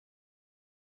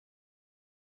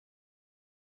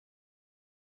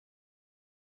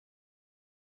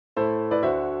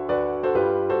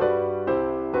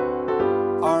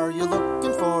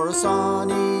a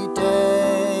sunny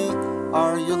day?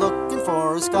 Are you looking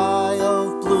for a sky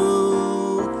of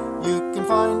blue? You can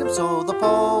find 'em, so the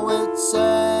poets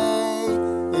say.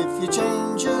 If you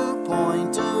change your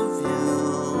point of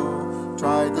view,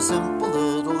 try the simple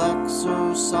little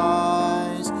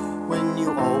exercise. When you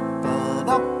open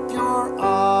up your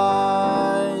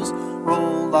eyes,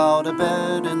 roll out of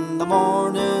bed in the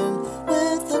morning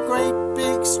with a great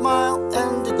big smile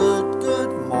and a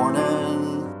good morning.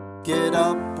 Get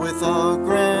up with a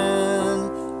grin.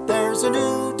 There's a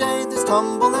new day that's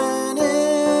tumbling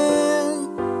in.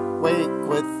 Wake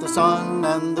with the sun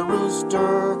and the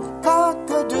rooster.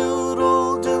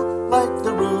 Cock-a-doo-dle-do, like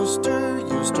the rooster,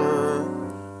 uster.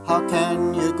 How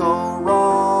can you go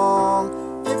wrong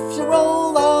if you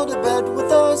roll out of bed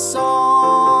with a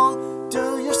song? Do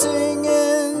your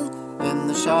singing in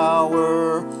the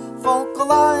shower.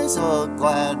 Vocalize a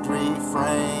glad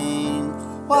refrain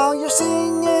while you're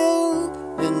singing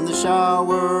in the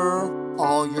shower.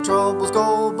 All your troubles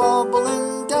go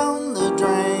bubbling down the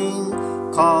drain.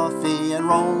 Coffee and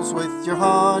rolls with your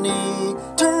honey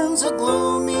turns a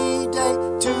gloomy day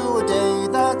to a day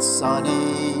that's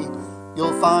sunny.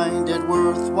 You'll find it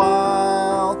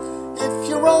worthwhile if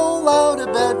you roll out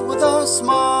of bed with a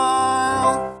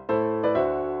smile.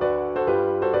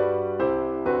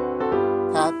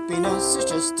 Happiness is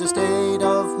just a state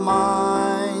of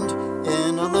mind.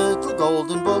 In a little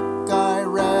golden book I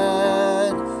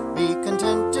read, be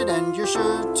contented and you're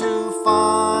sure to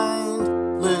find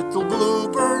little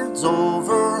bluebirds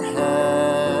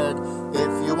overhead.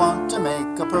 If you want to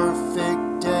make a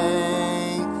perfect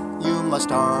day, you must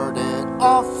start it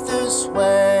off this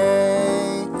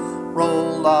way.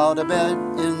 Roll out of bed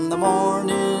in the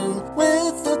morning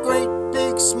with a great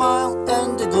big smile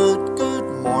and a good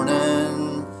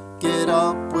morning. Get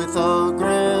up with a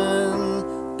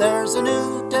grin. There's a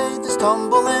new day that's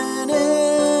tumbling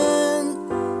in.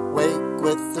 Wake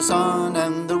with the sun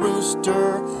and the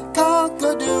rooster.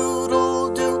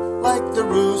 Cock-a-doodle-do, like the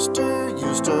rooster,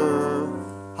 uster.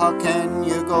 How can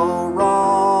you go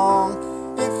wrong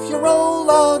if you roll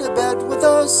out of bed with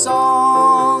a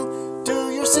song?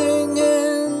 Do your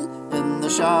singing in the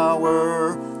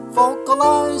shower.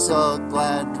 Vocalize a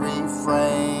glad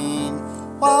refrain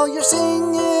while you're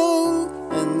singing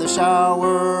in the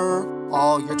shower.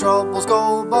 All your troubles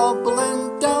go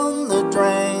bubbling down the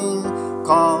drain.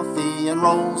 Coffee and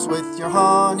rolls with your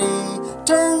honey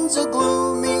turns a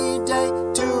gloomy day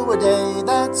to a day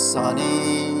that's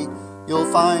sunny.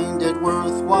 You'll find it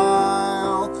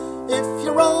worthwhile if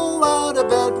you roll out of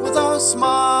bed with a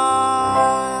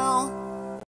smile.